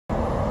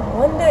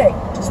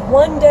just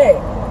one day,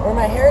 where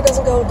my hair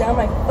doesn't go down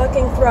my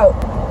fucking throat.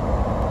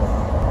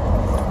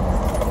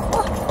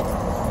 Oh,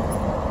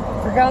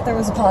 forgot there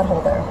was a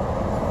pothole there.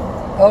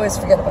 Always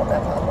forget about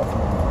that pothole.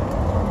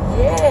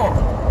 Yeah.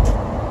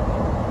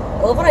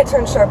 I love when I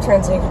turn sharp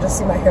turns and you can just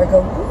see my hair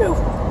go woo.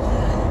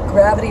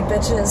 Gravity,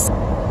 bitches.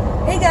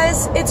 Hey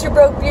guys, it's your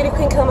broke beauty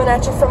queen coming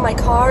at you from my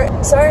car.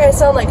 Sorry I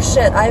sound like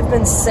shit. I've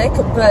been sick,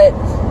 but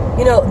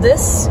you know,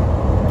 this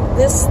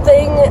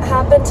thing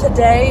happened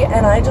today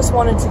and I just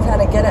wanted to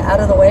kind of get it out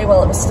of the way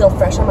while it was still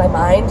fresh on my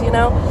mind, you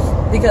know?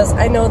 Because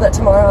I know that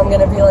tomorrow I'm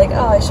gonna be like,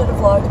 oh, I should have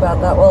vlogged about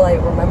that while I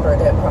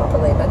remembered it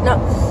properly, but no.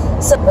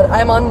 So, but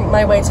I'm on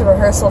my way to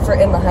rehearsal for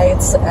In the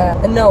Heights,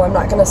 and no, I'm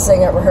not gonna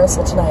sing at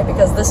rehearsal tonight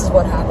because this is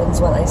what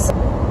happens when I sing.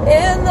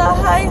 In the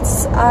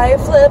Heights, I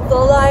flip the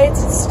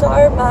lights and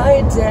start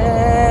my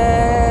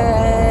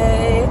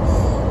day.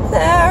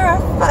 There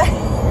are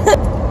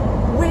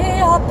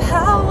we are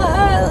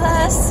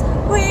powerless.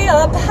 We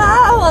are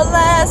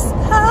powerless,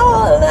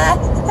 powerless.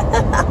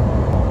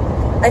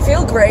 I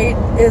feel great.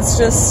 It's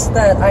just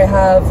that I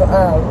have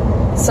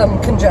some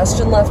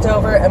congestion left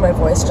over and my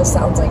voice just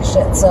sounds like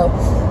shit. So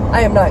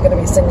I am not going to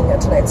be singing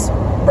at tonight's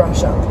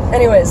brush up.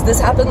 Anyways, this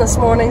happened this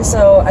morning,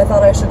 so I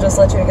thought I should just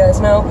let you guys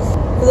know.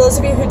 For those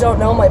of you who don't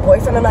know, my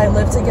boyfriend and I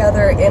live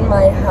together in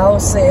my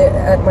house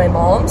at my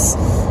mom's,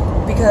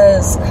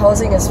 because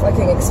housing is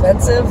fucking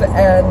expensive,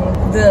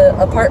 and the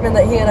apartment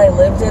that he and I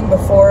lived in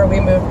before we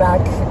moved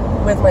back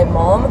with my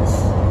mom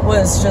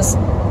was just,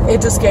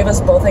 it just gave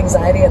us both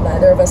anxiety and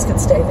neither of us could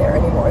stay there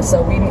anymore,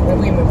 so we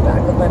moved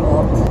back with my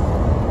mom.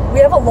 We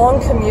have a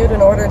long commute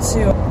in order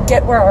to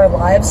get where our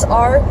lives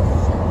are,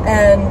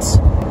 and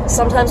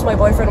sometimes my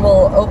boyfriend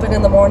will open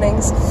in the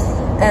mornings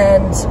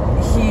and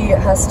he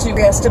has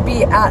to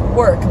be at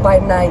work by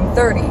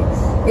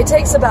 9:30. It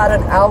takes about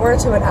an hour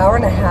to an hour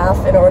and a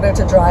half in order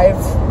to drive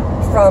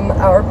from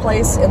our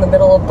place in the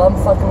middle of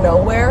bumfuck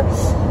nowhere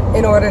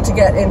in order to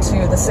get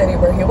into the city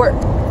where he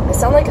worked. I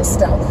sound like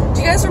Estelle.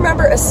 Do you guys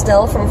remember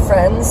Estelle from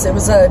Friends? It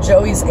was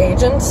Joey's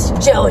agent.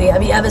 Joey,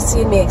 have you ever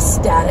seen me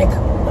ecstatic?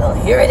 Well,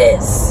 here it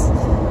is.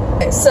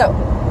 Okay, so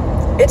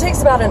it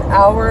takes about an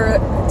hour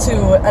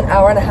to an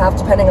hour and a half,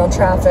 depending on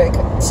traffic,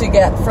 to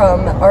get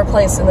from our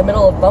place in the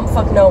middle of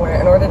bumfuck nowhere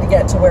in order to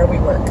get to where we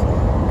work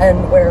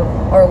and where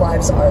our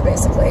lives are,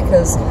 basically,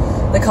 because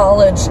the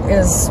college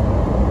is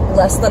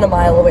less than a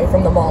mile away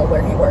from the mall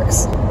where he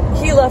works.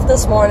 He left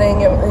this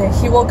morning.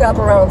 He woke up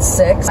around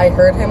 6. I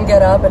heard him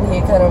get up and he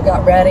kind of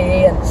got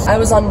ready, and I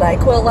was on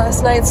NyQuil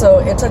last night, so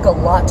it took a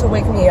lot to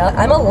wake me up.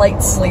 I'm a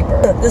light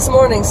sleeper. This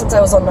morning, since I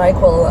was on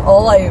NyQuil,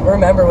 all I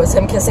remember was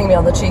him kissing me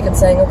on the cheek and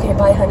saying, okay,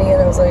 bye honey, and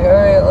I was like, all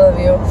right, I love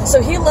you. So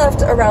he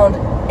left around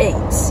 8.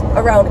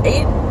 Around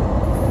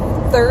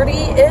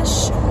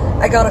 8:30-ish,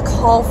 I got a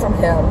call from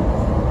him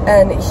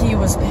and he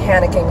was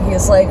panicking.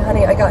 He's like,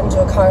 honey, I got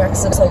into a car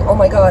accident. It's like, oh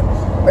my god,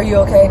 are you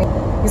okay? And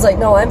he's like,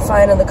 no, I'm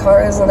fine, and the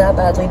car isn't that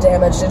badly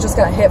damaged. It just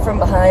got hit from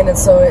behind, and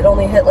so it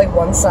only hit like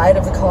one side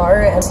of the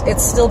car, and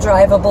it's still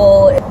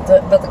drivable,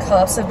 but the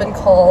cops have been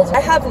called.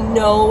 I have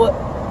no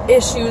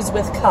issues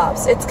with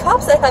cops. It's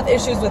cops that have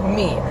issues with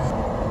me.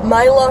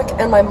 My luck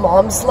and my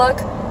mom's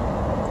luck,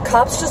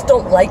 cops just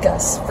don't like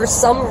us for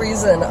some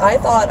reason. I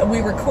thought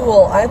we were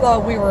cool. I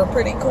thought we were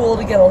pretty cool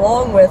to get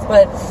along with,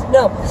 but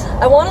no.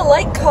 I want to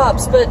like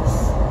cops, but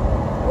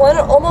one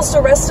almost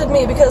arrested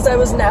me because I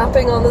was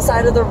napping on the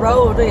side of the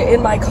road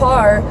in my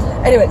car.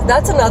 Anyway,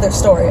 that's another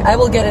story. I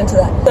will get into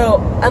that.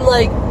 So I'm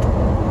like,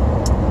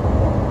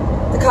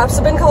 the cops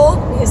have been called?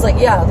 He's like,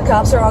 yeah, the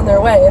cops are on their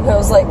way. And I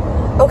was like,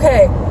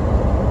 okay,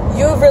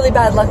 you have really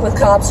bad luck with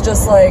cops,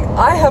 just like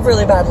I have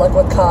really bad luck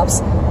with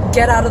cops.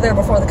 Get out of there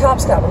before the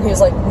cops come. And he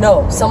was like,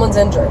 no, someone's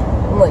injured.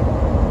 I'm like,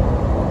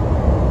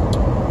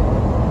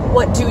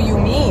 what do you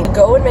mean?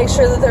 Go and make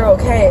sure that they're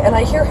okay. And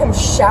I hear him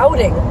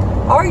shouting,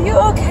 are you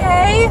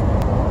okay?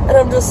 And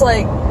I'm just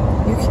like,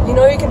 you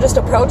know you can just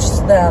approach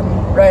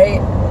them,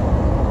 right?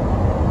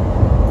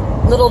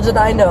 Little did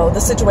I know the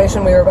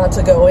situation we were about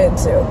to go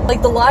into.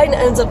 Like, the line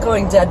ends up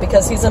going dead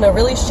because he's in a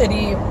really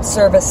shitty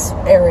service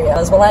area.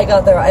 As when I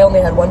got there, I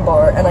only had one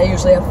bar, and I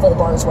usually have full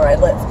bars where I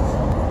live.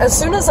 As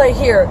soon as I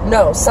hear,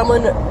 no,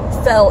 someone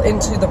fell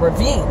into the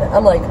ravine,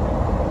 I'm like,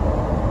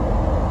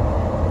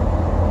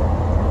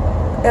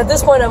 at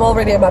this point, I'm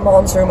already in my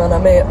mom's room, and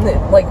I'm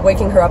like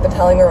waking her up and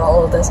telling her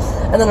all of this,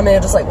 and then I'm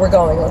just like, we're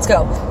going, let's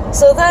go.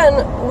 So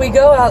then we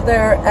go out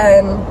there,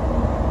 and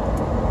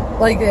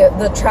like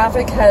the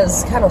traffic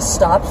has kind of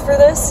stopped for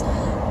this,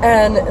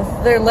 and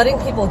they're letting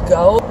people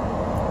go.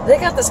 They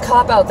got this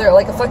cop out there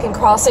like a fucking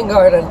crossing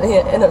guard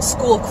in a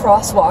school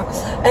crosswalk,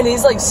 and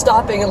he's like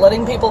stopping and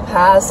letting people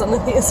pass, and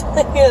then he's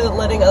like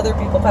letting other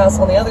people pass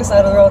on the other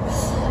side of the road.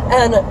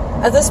 And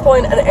at this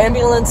point, an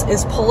ambulance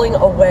is pulling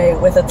away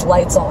with its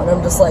lights on.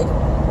 I'm just like,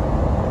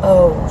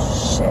 oh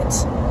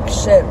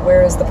shit,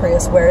 where is the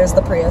Prius? Where is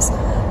the Prius?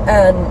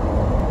 And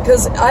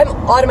because I'm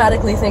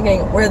automatically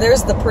thinking, where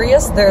there's the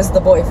Prius, there's the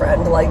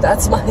boyfriend. Like,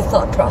 that's my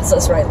thought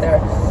process right there.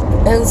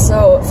 And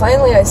so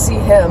finally I see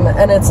him,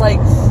 and it's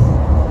like,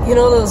 you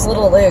know those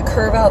little like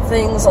curve out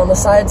things on the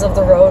sides of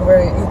the road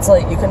where it's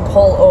like you can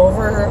pull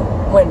over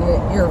when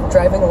you're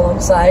driving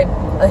alongside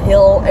a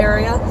hill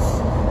area?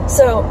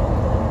 So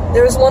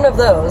there's one of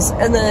those,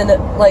 and then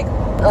like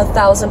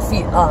 1,000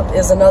 feet up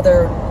is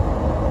another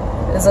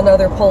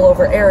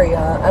pullover area.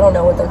 I don't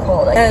know what they're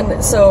called.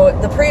 And so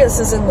the Prius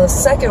is in the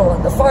second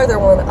one, the farther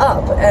one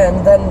up.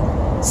 And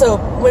then, so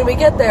when we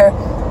get there,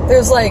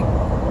 there's like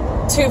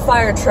 2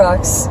 fire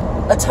trucks,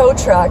 a tow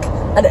truck,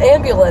 an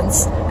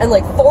ambulance, and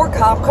like 4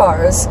 cop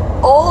cars,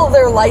 all of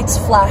their lights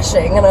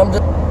flashing, and I'm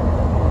just,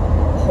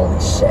 holy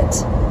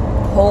shit.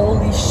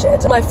 Holy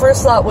shit. My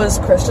first thought was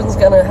Christian's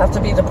gonna have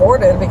to be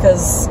deported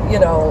because, you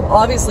know,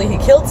 obviously he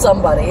killed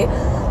somebody.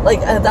 Like,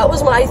 that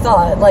was my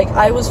thought. Like,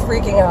 I was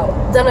freaking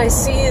out. Then I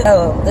see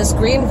this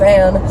green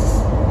van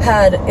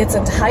had its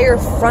entire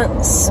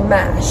front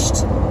smashed.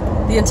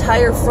 The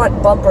entire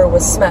front bumper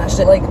was smashed.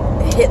 It, like,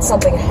 hit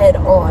something head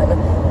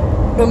on.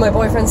 But my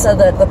boyfriend said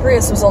that the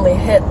Prius was only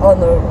hit on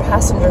the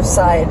passenger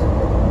side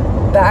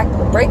back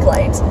brake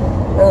light.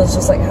 And I was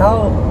just like,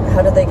 how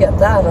did they get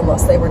that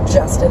unless they were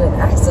just in an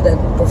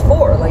accident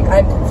before? Like,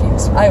 I'm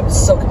confused. I was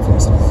so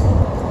confused.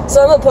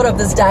 So I'm gonna put up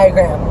this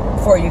diagram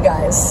for you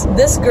guys.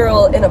 This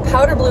girl in a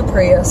powder blue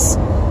Prius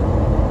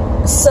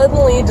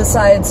suddenly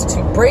decides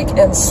to brake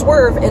and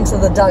swerve into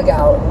the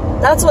dugout.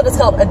 That's what it's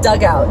called, a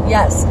dugout,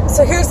 yes.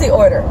 So here's the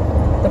order.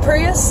 The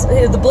Prius,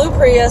 the blue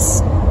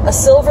Prius, a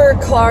silver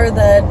car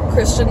that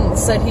Christian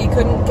said he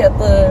couldn't get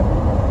the,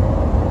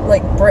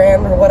 like,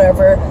 brand or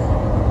whatever,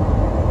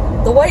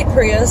 the white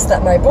Prius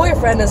that my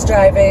boyfriend is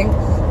driving,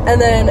 and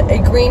then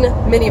a green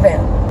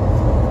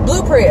minivan.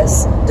 Blue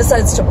Prius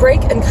decides to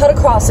brake and cut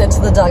across into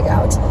the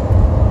dugout.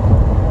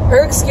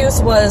 Her excuse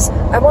was,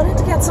 I wanted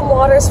to get some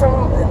waters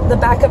from the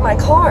back of my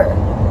car.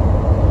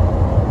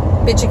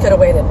 Bitch, you could have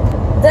waited.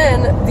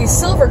 Then, the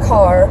silver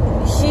car,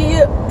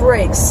 he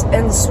brakes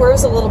and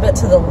swerves a little bit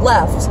to the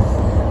left,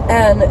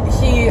 and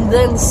he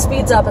then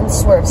speeds up and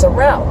swerves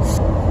around.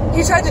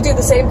 He tried to do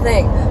the same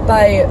thing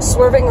by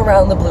swerving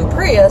around the blue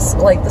Prius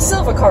like the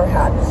silver car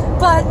had,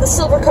 but the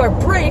silver car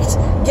braked,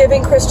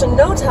 giving Christian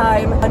no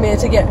time,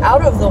 to get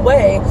out of the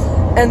way,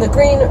 and the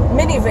green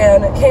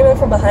minivan came in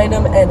from behind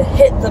him and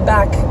hit the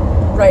back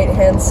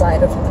right-hand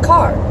side of the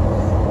car.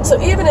 So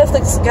even if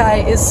this guy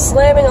is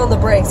slamming on the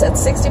brakes at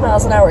 60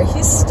 miles an hour,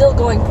 he's still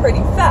going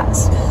pretty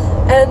fast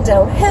and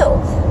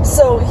downhill.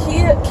 So he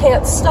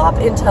can't stop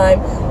in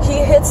time. He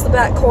hits the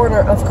back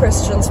corner of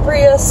Christian's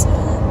Prius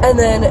and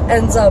then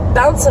ends up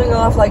bouncing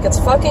off like it's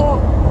fucking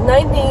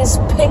 90s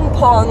ping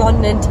pong on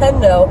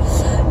Nintendo,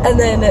 and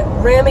then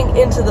ramming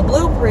into the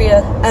blue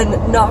Prius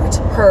and knocked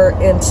her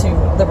into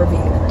the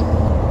ravine.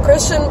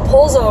 Christian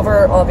pulls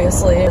over,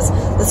 obviously.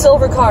 The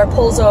silver car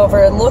pulls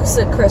over and looks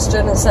at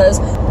Christian and says,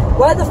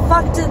 why the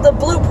fuck did the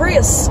blue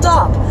Prius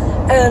stop?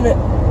 And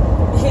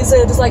he's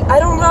just like, I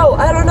don't know.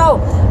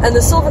 And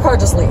the silver car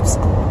just leaves.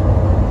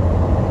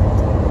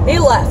 He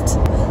left.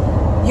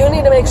 You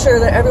need to make sure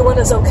that everyone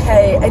is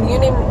okay, and you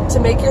need to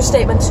make your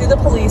statement to the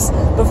police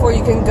before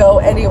you can go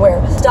anywhere.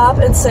 Stop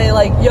and say,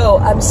 like, yo,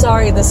 I'm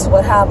sorry, this is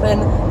what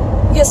happened.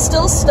 You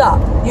still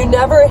stop. You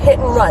never hit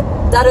and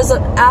run. That is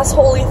an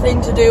assholey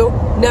thing to do.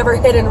 Never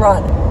hit and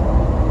run.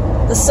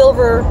 The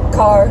silver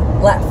car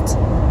left.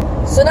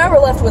 So now we're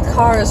left with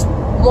cars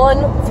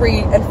 1, 3,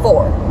 and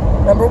 4.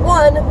 Number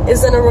 1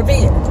 is in a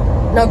ravine.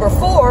 Number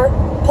 4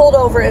 pulled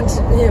over into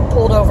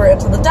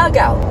the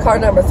dugout. Car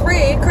number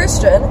 3,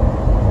 Christian,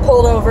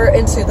 pulled over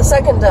into the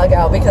second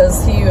dugout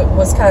because he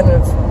was kind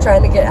of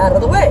trying to get out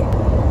of the way.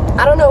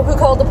 I don't know who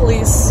called the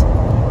police.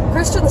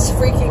 Christian's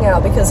freaking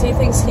out because he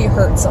thinks he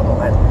hurt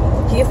someone.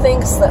 He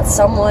thinks that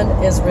someone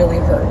is really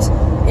hurt,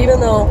 even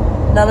though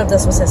none of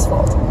this was his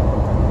fault.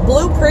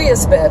 Blue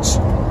Prius bitch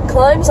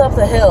climbs up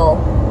the hill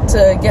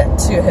to get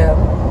to him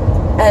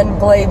and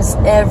blames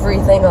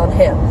everything on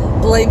him.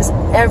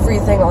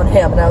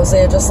 And I was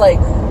there just like,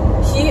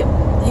 he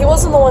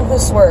wasn't the one who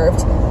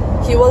swerved.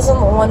 He wasn't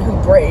the one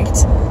who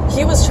braked.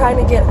 He was trying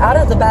to get out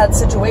of the bad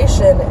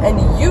situation,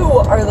 and you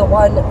are the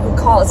one who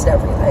caused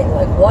everything.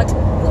 Like, what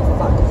the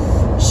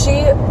fuck?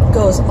 She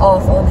goes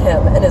off on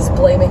him and is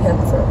blaming him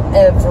for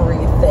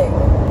everything.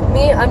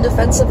 Me, I'm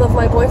defensive of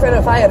my boyfriend.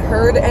 If I had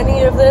heard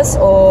any of this,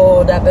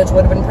 oh, that bitch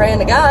would have been praying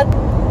to God.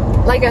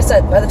 Like I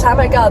said, by the time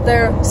I got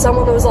there,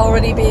 someone was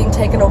already being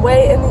taken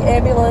away in the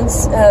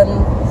ambulance,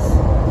 and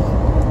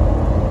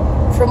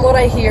from what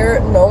I hear,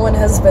 no one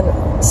has been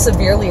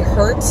severely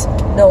hurt.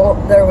 No,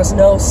 there was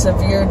no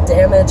severe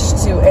damage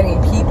to any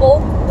people.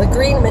 The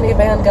green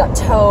minivan got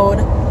towed,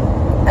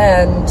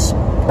 and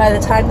by the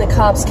time the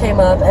cops came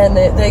up and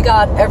they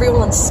got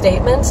everyone's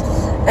statement,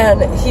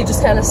 and he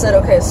just kind of said,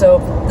 okay, so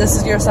this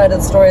is your side of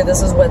the story,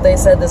 this is what they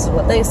said, this is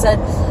what they said.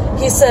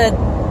 He said,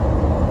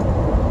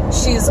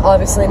 she's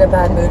obviously in a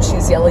bad mood,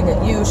 she's yelling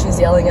at you, she's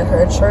yelling at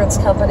her insurance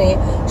company,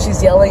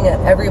 she's yelling at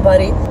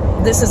everybody.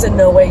 This is in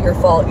no way your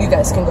fault, you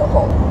guys can go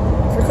home.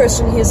 For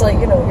Christian, he's like,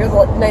 you know, you're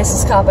the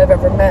nicest cop I've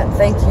ever met,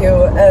 thank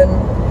you.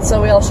 And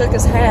so we all shook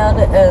his hand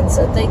and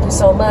said thank you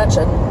so much,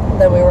 and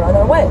then we were on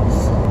our way.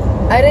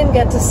 I didn't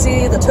get to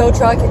see the tow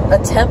truck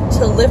attempt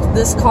to lift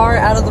this car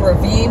out of the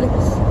ravine,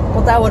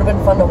 but that would have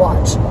been fun to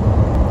watch.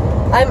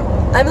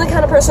 I'm the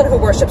kind of person who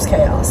worships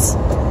chaos,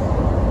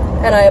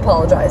 and I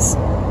apologize,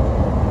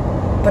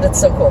 but it's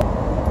so cool.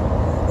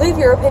 Leave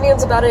your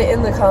opinions about it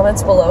in the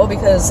comments below,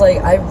 because like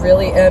I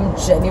really am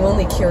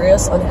genuinely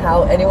curious on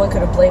how anyone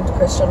could have blamed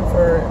Christian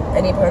for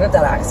any part of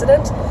that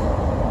accident,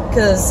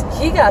 because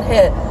he got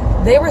hit.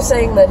 They were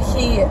saying that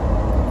he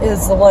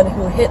is the one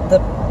who hit the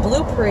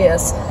blue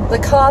Prius. The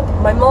cop,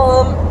 my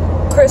mom,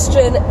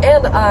 Christian,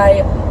 and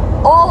I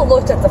all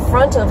looked at the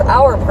front of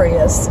our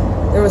Prius.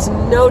 There was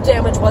no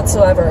damage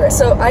whatsoever.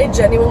 So I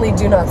genuinely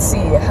do not see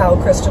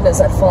how Christian is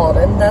at fault,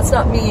 and that's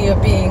not me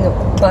being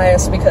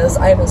biased because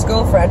I'm his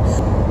girlfriend.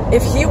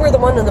 If he were the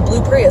one in the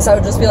blue Prius, I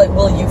would just be like,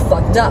 well, you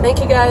fucked up.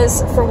 Thank you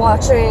guys for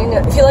watching.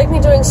 If you like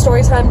me doing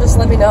story time, just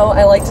let me know.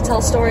 I like to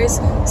tell stories,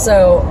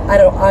 so I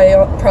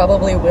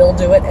probably will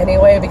do it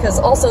anyway, because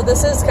also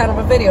this is kind of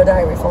a video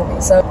diary for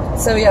me.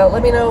 So yeah,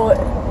 let me know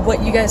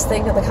what you guys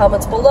think in the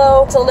comments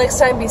below. Till next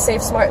time, be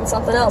safe, smart, and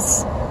something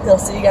else. I'll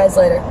see you guys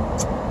later.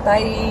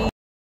 Bye.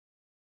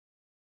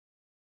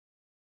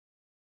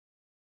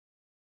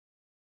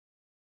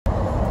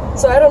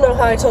 So I don't know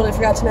how I totally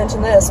forgot to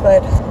mention this,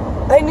 but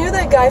I knew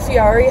that Guy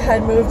Fieri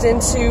had moved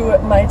into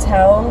my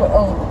town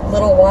a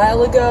little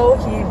while ago.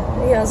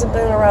 He hasn't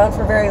been around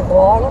for very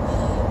long,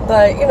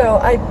 but you know,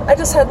 I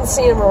just hadn't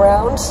seen him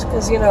around,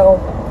 because you know,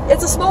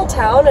 it's a small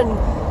town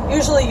and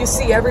usually you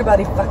see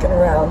everybody fucking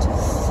around.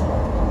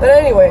 But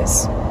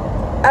anyways,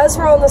 as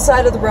we're on the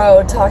side of the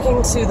road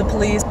talking to the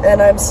police,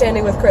 and I'm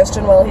standing with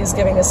Christian while he's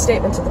giving a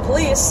statement to the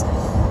police,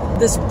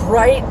 this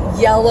bright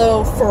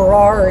yellow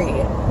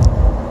Ferrari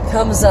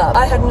comes up.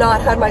 I had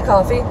not had my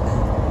coffee.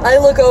 I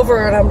look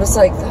over and I'm just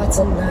like, that's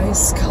a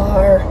nice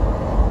car.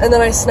 And then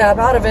I snap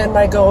out of it and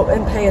I go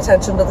and pay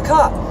attention to the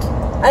cop.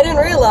 I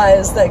didn't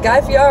realize that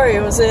Guy Fieri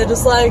was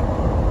just like,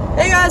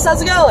 hey guys,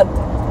 how's it going?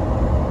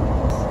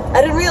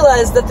 I didn't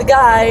realize that the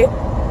guy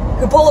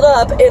who pulled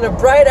up in a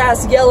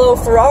bright-ass yellow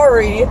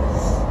Ferrari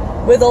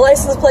with a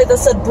license plate that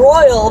said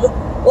broiled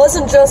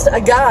wasn't just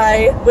a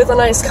guy with a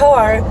nice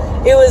car.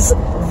 It was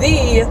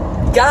the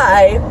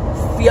Guy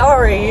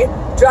Fieri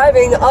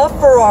driving a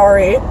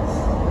Ferrari.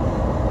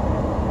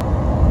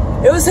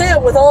 It was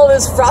him with all of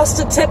his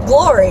frosted tip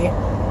glory.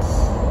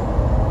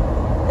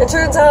 It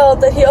turns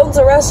out that he owns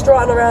a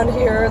restaurant around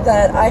here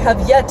that I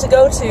have yet to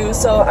go to,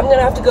 so I'm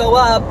gonna have to go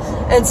up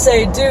and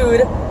say,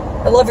 dude,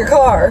 I love your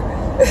car.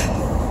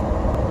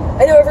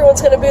 I know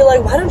everyone's gonna be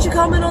like, why don't you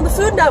comment on the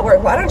Food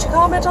Network? Why don't you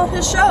comment on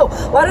his show?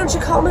 Why don't you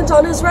comment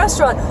on his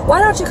restaurant? Why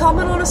don't you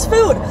comment on his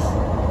food?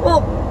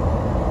 Well,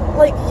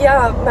 like,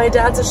 yeah, my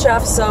dad's a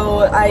chef,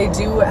 so I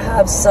do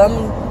have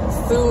some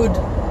food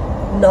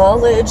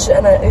knowledge,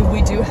 and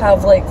we do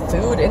have, like,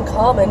 food in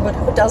common, but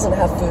who doesn't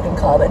have food in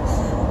common?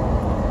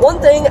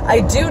 One thing I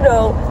do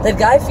know that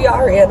Guy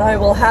Fieri and I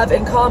will have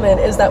in common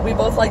is that we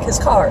both like his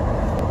car.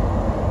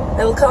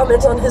 I will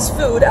comment on his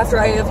food after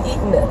I have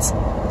eaten it.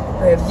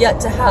 I have yet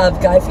to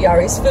have Guy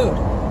Fieri's food.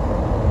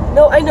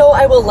 No, I know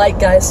I will like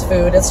Guy's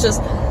food, it's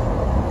just,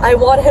 I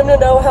want him to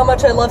know how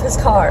much I love his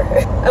car.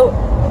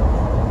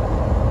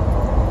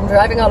 I'm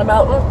driving on a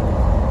mountain.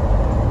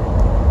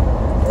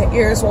 The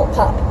ears won't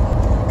pop.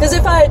 Because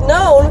if I had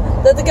known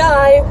that the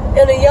guy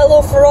in a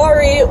yellow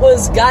Ferrari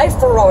was Guy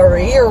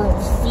Ferrari, or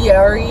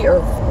Fieri,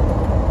 or...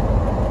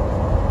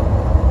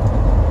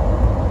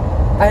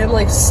 I am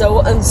like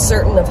so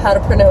uncertain of how to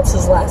pronounce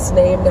his last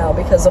name now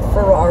because of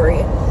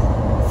Ferrari.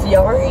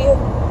 Fieri?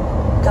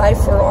 Guy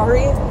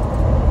Ferrari?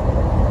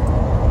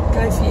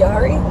 Guy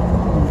Fieri?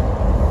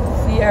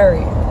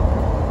 Fieri.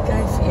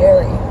 Guy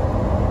Fieri.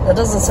 That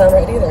doesn't sound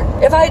right either.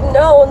 If I'd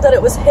known that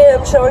it was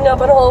him showing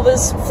up in all of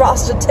his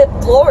frosted tip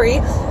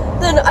glory,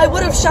 then I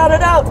would have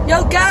shouted out,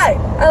 yo, Guy,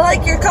 I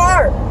like your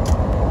car.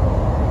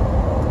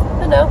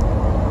 But no.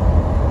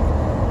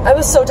 I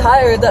was so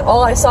tired that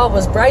all I saw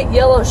was bright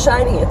yellow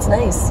shiny. It's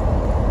nice.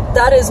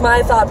 That is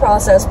my thought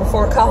process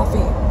before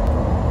coffee.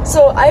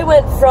 So I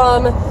went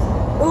from,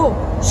 ooh,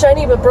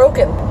 shiny but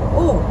broken.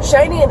 Ooh,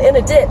 shiny and in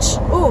a ditch.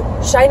 Ooh,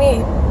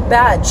 shiny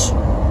badge.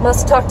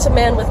 Must talk to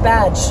man with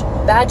badge.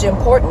 Badge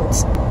important.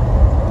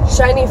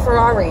 Shiny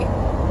Ferrari.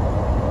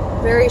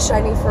 Very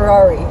shiny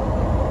Ferrari.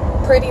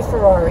 Pretty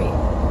Ferrari.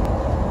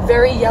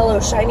 Very yellow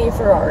shiny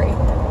Ferrari.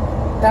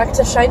 Back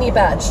to shiny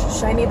badge.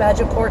 Shiny badge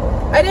important.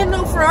 I didn't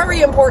know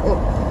Ferrari important.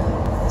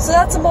 So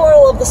that's the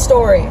moral of the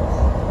story.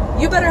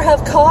 You better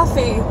have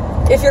coffee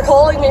if you're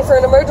calling me for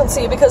an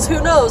emergency, because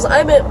who knows,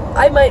 I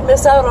might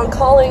miss out on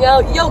calling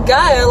out, yo,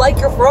 Guy, I like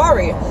your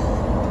Ferrari.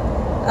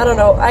 I don't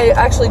know. I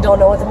actually don't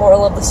know what the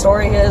moral of the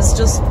story is.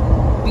 Just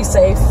be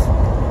safe.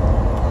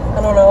 I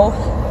don't know.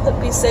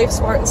 Be safe,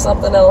 smart, and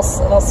something else.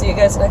 And I'll see you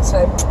guys next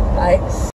time. Bye.